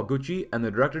Kawaguchi and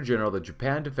the Director General of the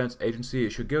Japan Defense Agency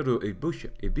Shigeru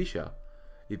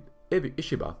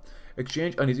Ishiba,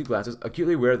 exchanged uneasy glances,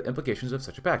 acutely aware of the implications of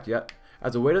such a pact. Yet,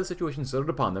 as the weight of the situation settled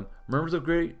upon them, murmurs of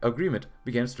agreement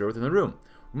began to stir within the room.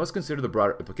 We must consider the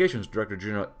broader implications. Director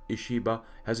General Ishiba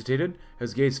hesitated,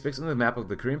 his gaze fixed on the map of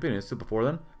the Korean Peninsula before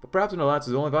them, but perhaps an alliance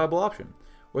is the only viable option.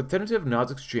 With tentative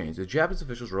nods exchanged, the Japanese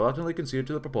officials reluctantly conceded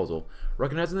to the proposal,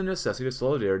 recognizing the necessity of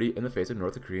solidarity in the face of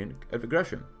North Korean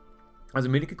aggression. As the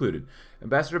meeting concluded,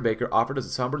 Ambassador Baker offered us a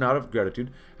somber nod of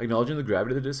gratitude, acknowledging the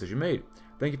gravity of the decision made.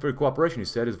 "Thank you for your cooperation," he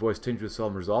said, his voice tinged with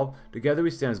solemn resolve. "Together we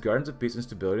stand as guardians of peace and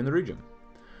stability in the region."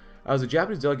 As the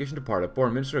Japanese delegation departed,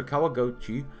 Foreign Minister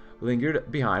Kawaguchi lingered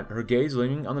behind, her gaze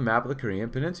leaning on the map of the Korean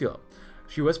Peninsula.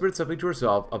 She whispered something to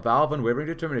herself, a vow of unwavering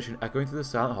determination echoing through the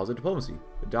silent halls of diplomacy.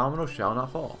 The domino shall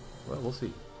not fall. Well, we'll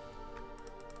see.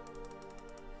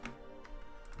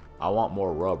 I want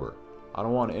more rubber. I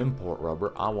don't want to import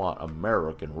rubber. I want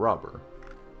American rubber.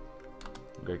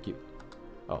 We gotta keep...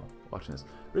 Oh, watching this.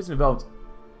 Recent developments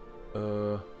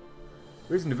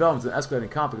in escalating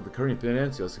conflict with the Korean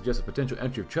Peninsula suggest a potential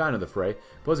entry of China in the fray,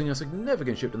 posing a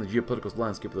significant shift in the geopolitical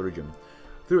landscape of the region.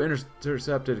 Through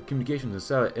intercepted communications and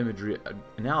satellite imagery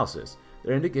analysis,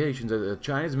 there are indications that the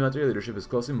Chinese military leadership is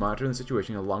closely monitoring the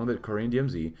situation along the Korean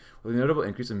DMZ, with a notable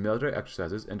increase in military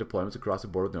exercises and deployments across the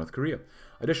border with North Korea.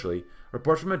 Additionally,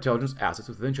 reports from intelligence assets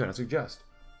within China suggest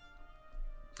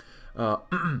a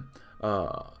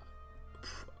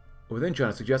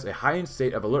heightened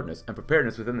state of alertness and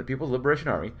preparedness within the People's Liberation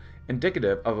Army,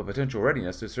 indicative of a potential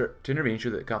readiness to intervene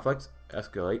should the conflicts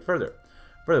escalate further.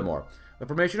 Furthermore, the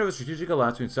formation of a strategic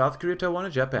alliance between South Korea, Taiwan,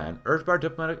 and Japan, urged by our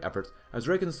diplomatic efforts, has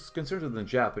raised concerns within the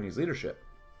Japanese leadership,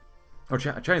 or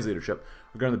Chinese leadership,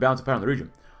 regarding the balance of power in the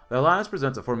region. The alliance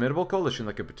presents a formidable coalition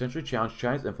that could potentially challenge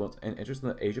China's influence and interest in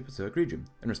the Asia-Pacific region.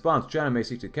 In response, China may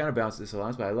seek to counterbalance this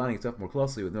alliance by aligning itself more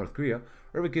closely with North Korea,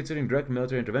 or even considering direct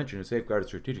military intervention to safeguard its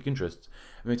strategic interests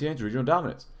and maintain its regional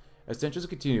dominance. As tensions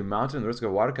continue mounting and the risk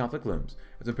of wider conflict looms,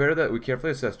 it's imperative that we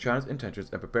carefully assess China's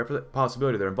intentions and prepare for the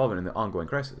possibility of their involvement in the ongoing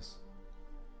crisis.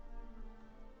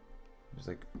 Just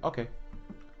like, okay.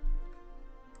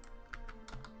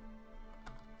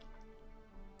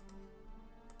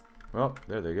 Well,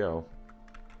 there they go.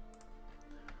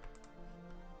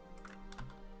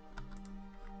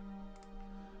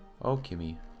 Oh,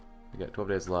 Kimmy. We got 12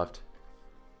 days left.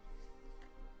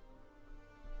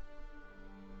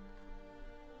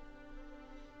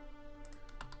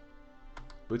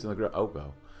 Boots on the ground. Oh,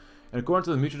 go. And according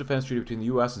to the Mutual Defense Treaty between the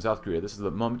U.S. and South Korea, this is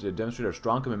the moment to demonstrate our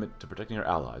strong commitment to protecting our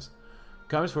allies.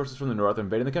 Communist forces from the north are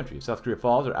invading the country. If South Korea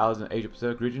falls, our allies in the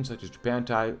Asia-Pacific region, such as Japan,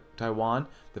 Taiwan,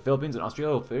 the Philippines, and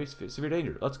Australia will face severe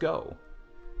danger. Let's go.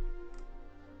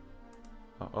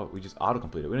 Oh, we just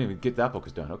auto-completed. We didn't even get that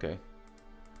focus done. Okay.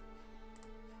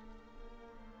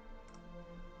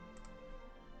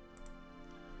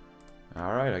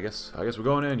 Alright, I guess we're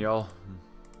going in, y'all.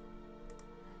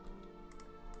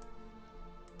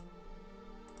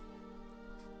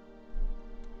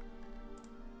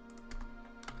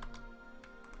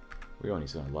 We only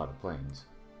send a lot of planes.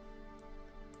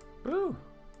 Ooh,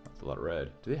 that's a lot of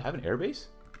red. Do they have an airbase?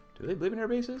 Do they live in air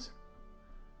bases?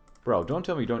 Bro, don't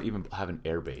tell me you don't even have an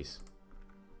airbase.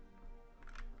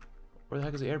 Where the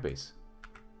heck is the airbase?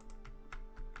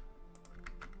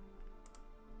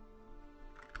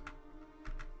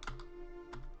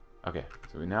 Okay,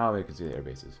 so now we can see the air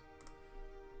bases.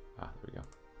 Ah, there we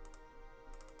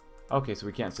go. Okay, so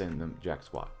we can't send them jack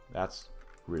squat. That's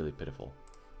really pitiful.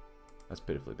 That's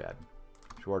pitifully bad.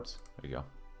 Schwartz, there you go.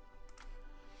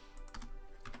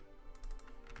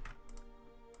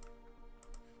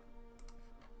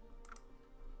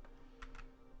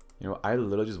 You know, I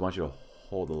literally just want you to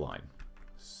hold the line.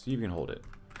 See if you can hold it.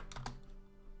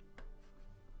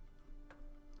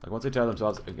 Like, once they tie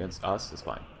themselves against us, it's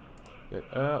fine. Good.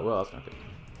 Well, that's not good.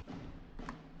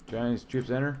 Chinese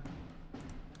troops enter.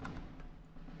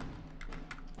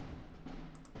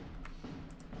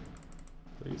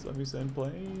 Please let me send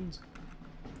planes.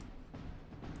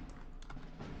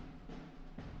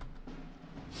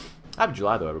 Happy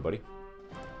July, though, everybody.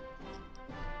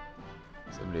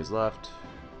 7 days left.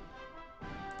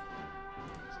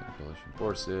 Send coalition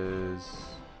forces.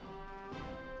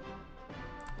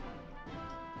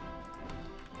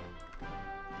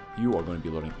 You are going to be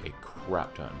loading a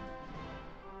crap ton.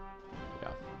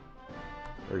 Yeah.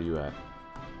 Where are you at?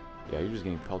 Yeah, you're just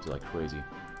getting pelted like crazy.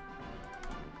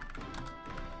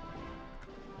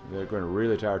 They're going to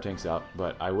really tire our tanks out,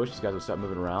 but I wish these guys would stop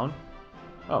moving around.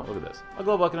 Oh, look at this. A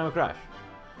global economic crash.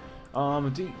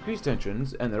 Decreased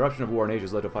tensions and the eruption of war in Asia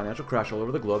has led to a financial crash all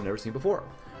over the globe never seen before.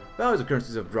 Values of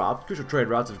currencies have dropped, crucial trade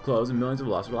routes have closed, and millions have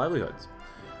lost their livelihoods.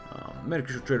 Many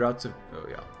crucial trade routes have... Oh,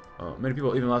 yeah. Many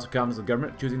people even lost their confidence in the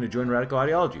government, choosing to join radical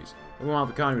ideologies. If we want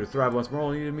the economy to thrive once more,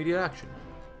 we need immediate action.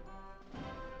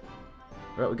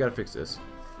 Alright, we gotta fix this.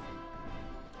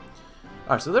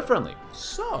 Alright, so they're friendly.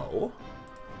 So...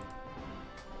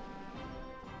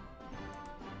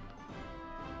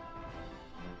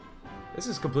 this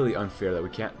is completely unfair that we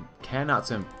cannot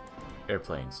send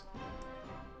airplanes.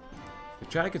 If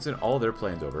China can send all their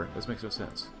planes over, this makes no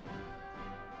sense.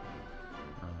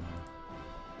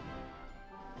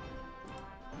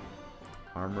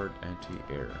 Armored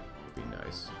anti-air would be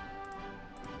nice.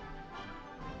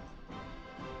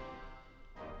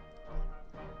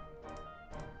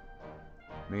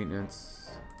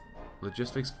 Maintenance.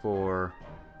 Logistics for...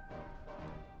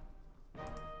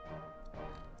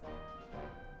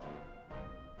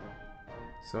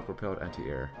 self-propelled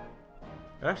anti-air.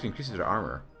 It actually increases their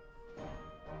armor.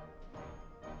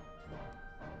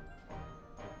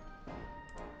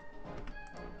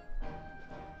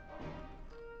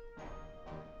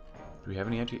 Do we have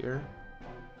any anti-air?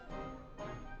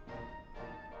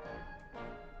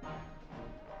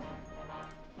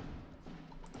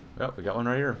 Well, we got one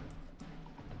right here.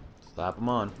 Slap them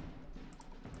on.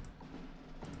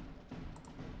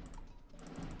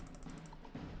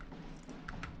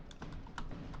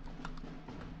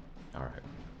 Alright.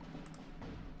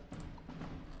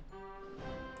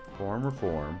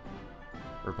 Reform.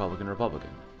 Republican.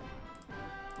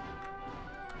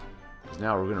 Because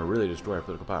now we're going to really destroy our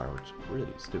political power, which is really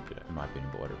stupid in my opinion,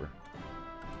 but whatever.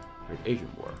 Great Asian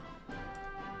War.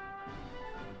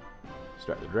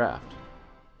 Start the draft.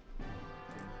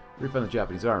 Refund the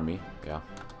Japanese army. Yeah.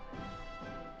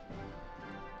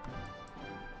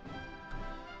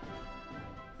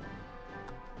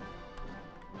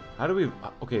 How do we...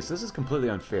 okay, so this is completely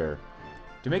unfair.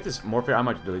 To make this more fair, I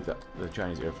might delete the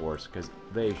Chinese Air Force, because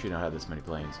they should not have this many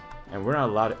planes. And we're not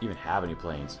allowed to even have any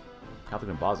planes.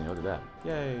 Conflict in Bosnia, look at that.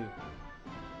 Yay!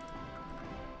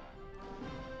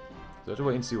 So I have to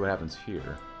wait and see what happens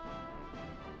here.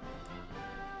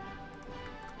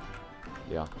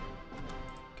 Yeah.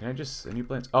 Can I just send you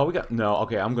planes? Oh, we got... no,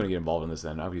 okay, I'm going to get involved in this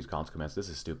then. I'll use console commands. This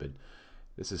is stupid.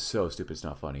 This is so stupid, it's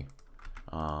not funny.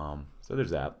 So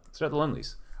there's that. Start the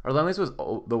Lend-Lease. Our Lend-Lease was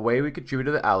the way we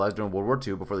contributed to the Allies during World War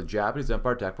II before the Japanese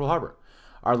Empire attacked Pearl Harbor.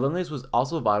 Our Lend-Lease was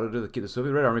also vital to keep the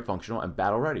Soviet Red Army functional and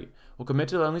battle-ready. We'll commit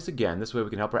to the Lend-Lease again. This way we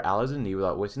can help our allies in need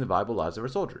without wasting the valuable lives of our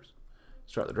soldiers.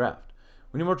 Start the draft.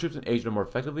 We need more troops in Asia to more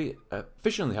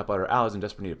efficiently help out our allies in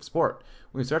desperate need of support.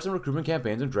 We can start some recruitment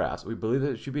campaigns and drafts. We believe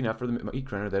that it should be enough for the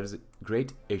Ukraine, that is the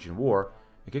Great Asian War,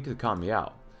 and kick the economy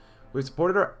out. We've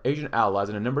supported our Asian allies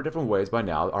in a number of different ways by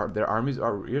now. Their armies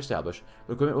are re-established,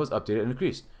 their equipment was updated and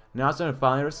increased. Now it's time to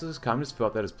finally arrest this communist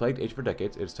filth that has plagued Asia for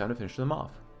decades. It's time to finish them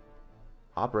off.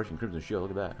 Operation Crimson Shield,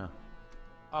 look at that, huh?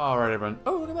 Alright, everyone.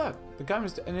 Oh, look at that. The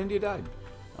communists in India died.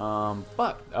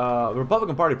 The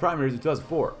Republican Party primaries in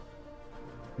 2004.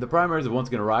 The primaries have once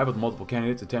again arrived with multiple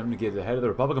candidates attempting to get ahead of the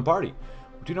Republican Party.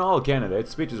 Between all the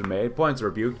candidates, speeches are made, points are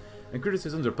rebuked, and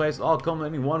criticisms are placed, all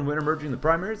culminating in one winner emerging in the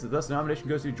primaries. Thus, the nomination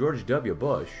goes to George W.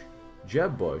 Bush,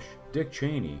 Jeb Bush, Dick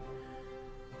Cheney.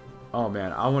 Oh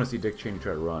man, I want to see Dick Cheney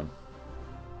try to run.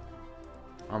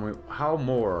 I mean, how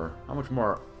much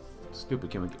more stupid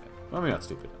can we get? I mean, not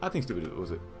stupid. I think stupid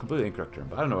was a completely incorrect term,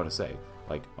 but I don't know what to say.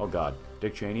 Like, oh god,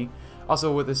 Dick Cheney.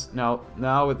 Also, with this now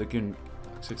with the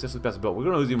successfully passed bill, we're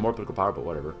going to lose even more political power, but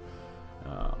whatever.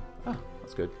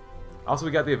 That's good. Also,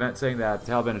 we got the event saying that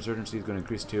the Taliban insurgency is going to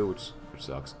increase too, which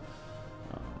sucks.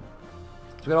 So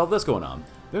we got all this going on.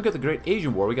 Then we got the Great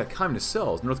Asian War. We got communist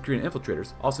cells, North Korean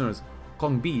infiltrators, also known as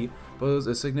Kongbi, pose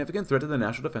a significant threat to the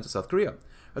national defense of South Korea.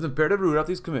 It's imperative to root out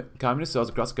these communist cells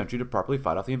across the country to properly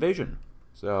fight off the invasion.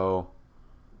 So,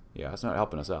 yeah, that's not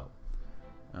helping us out.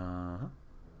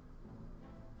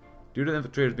 Due to the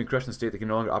infiltrators being crushed in the state, they can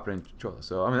no longer operate and control us.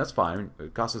 So, I mean, that's fine.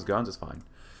 It costs us guns, it's fine.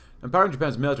 Empowering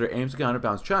Japan's military aims to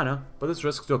counterbalance China, but this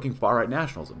risks stoking far-right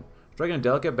nationalism. Striking a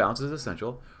delicate balance is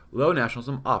essential. Low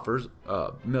nationalism offers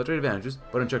military advantages,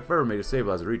 but unchecked fervor may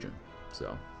destabilize the region.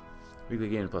 So, weekly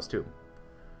gain +2.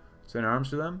 Send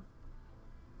arms to them.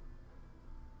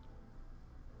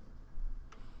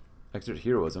 Exert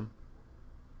heroism.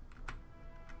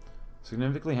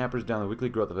 Significantly hampers down the weekly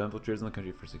growth of infiltrators in the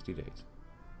country for 60 days.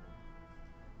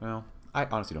 Well, I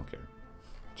honestly don't care.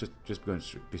 Just going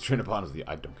to be straight up honest with you,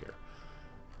 I don't care.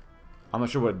 I'm not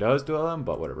sure what it does to them,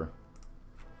 but whatever.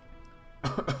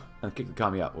 And kick the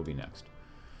commie out will be next.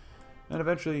 And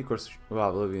eventually, of course, we'll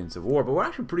have Libyan Civil War, but we're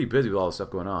actually pretty busy with all this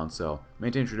stuff going on, so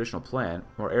maintain traditional plan,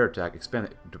 more air attack, expand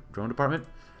the drone department.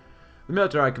 The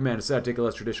military command decided to take a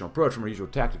less traditional approach from our usual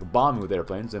tactical bombing with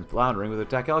airplanes and floundering with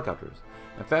attack helicopters.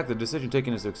 In fact, the decision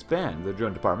taken is to expand the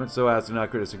drone department so as to not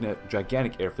create a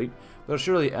gigantic air fleet that will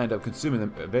surely end up consuming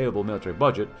the available military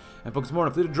budget and focus more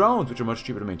on a fleet of drones, which are much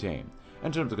cheaper to maintain.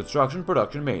 In terms of construction,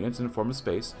 production, maintenance, and form of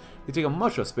space, they take up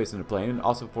much less space than a plane, and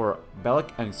also for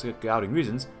bellic and scouting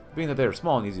reasons, being that they are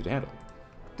small and easy to handle.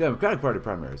 Democratic Party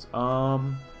primaries. I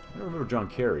don't remember John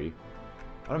Kerry.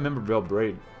 I don't remember Bill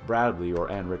Bradley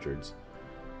or Ann Richards.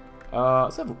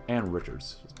 Let's have Ann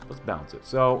Richards. Let's balance it.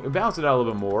 So we balance it out a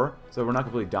little bit more, so we're not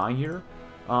completely dying here.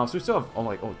 So we still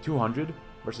have 200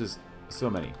 versus so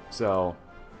many. So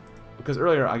because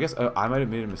earlier, I guess I might have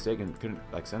made a mistake and couldn't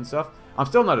send stuff. I'm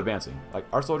still not advancing.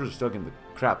 Our soldiers are still getting the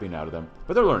crap beaten out of them,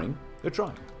 but they're learning. They're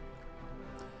trying.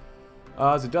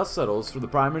 As the dust settles for the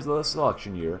primaries of the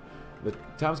election year, the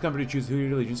time has come to choose who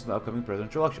your allegiance in the upcoming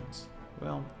presidential elections.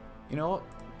 Well, you know what?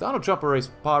 Donald Trump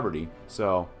erased poverty,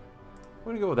 so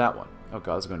we're gonna go with that one. Oh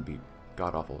god, this is gonna be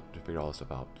god awful to figure all this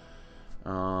stuff out.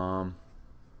 Taliban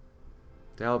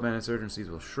insurgencies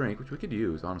will shrink, which we could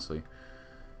use, honestly.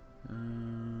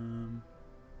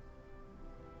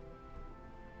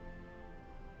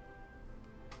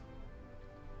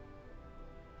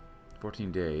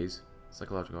 14 days.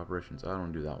 Psychological operations. I don't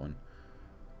want to do that one.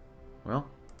 Well,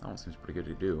 that one seems pretty good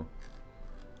to do.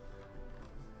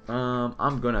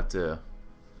 I'm gonna have to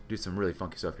do some really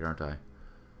funky stuff here, aren't I?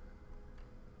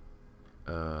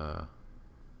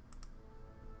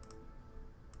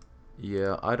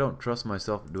 Yeah, I don't trust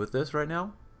myself with this right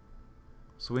now.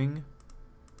 Swing.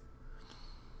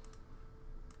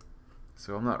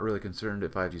 So I'm not really concerned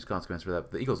if I have to use consequence for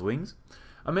that. The Eagle's wings.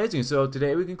 Amazing. So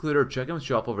today we conclude our check and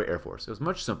shuffle of our Air Force. It was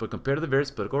much simpler compared to the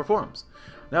various political reforms.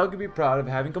 Now we can be proud of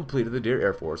having completed the dear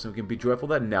Air Force, and we can be joyful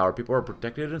that now our people are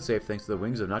protected and safe thanks to the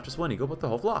wings of not just one eagle, but the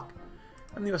whole flock.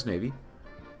 And the U.S. Navy.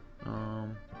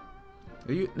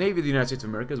 The Navy of the United States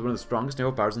of America is one of the strongest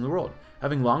naval powers in the world,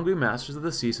 having long been masters of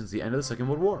the sea since the end of the Second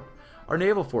World War. Our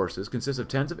naval forces consist of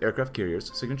tens of aircraft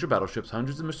carriers, signature battleships,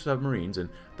 hundreds of submarines, and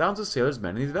thousands of sailors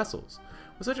manning these vessels.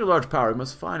 With such a large power, we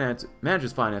must manage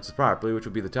its finances properly, which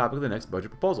will be the topic of the next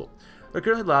budget proposal. There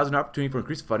currently allows an opportunity for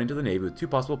increased funding to the Navy with two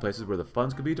possible places where the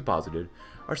funds could be deposited.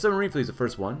 Our submarine fleet is the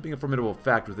first one, being a formidable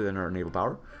factor within our naval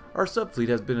power. Our subfleet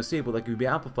has been a staple that can be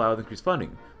amplified with increased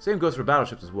funding. Same goes for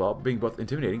battleships as well, being both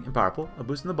intimidating and powerful, a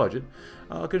boost in the budget,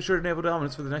 can ensure naval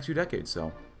dominance for the next few decades.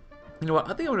 So, you know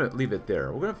what? I think I'm going to leave it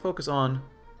there. We're going to focus on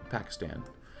Pakistan.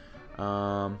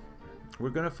 We're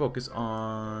going to focus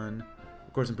on,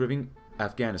 of course, improving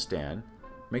Afghanistan,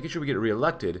 making sure we get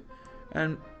re-elected,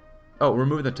 and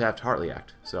removing the Taft-Hartley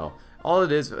Act. So all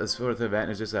it is as for the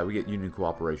event is just that we get union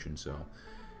cooperation. So,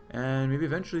 And maybe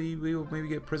eventually we will maybe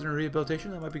get prisoner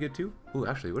rehabilitation. That might be good too. Ooh,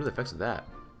 actually, what are the effects of that?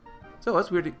 So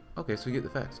that's weird. Okay, so we get the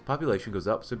effects. Population goes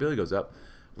up, stability goes up,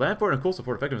 land fort and coastal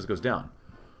fort effectiveness goes down.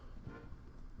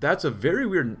 That's a very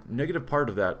weird negative part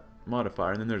of that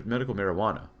modifier. And then there's medical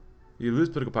marijuana. You lose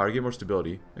political power, you get more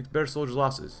stability, makes better soldiers'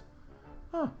 losses.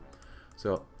 Huh.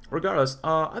 So regardless,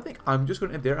 I think I'm just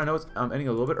going to end there. I know I'm ending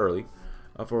a little bit early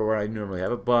for where I normally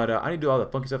have it, but I need to do all the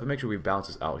funky stuff and make sure we balance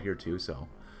this out here too. So,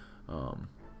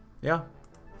 yeah,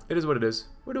 it is what it is.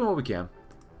 We're doing what we can,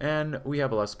 and we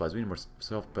have a lot of supplies. We need more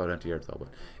self-built anti-air though. But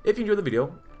if you enjoyed the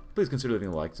video, please consider leaving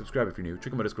a like, subscribe if you're new,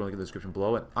 check out my Discord link in the description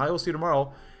below, and I will see you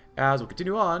tomorrow as we'll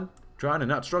continue on trying to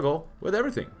not struggle with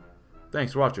everything.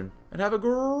 Thanks for watching, and have a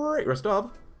great rest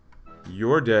of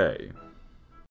your day.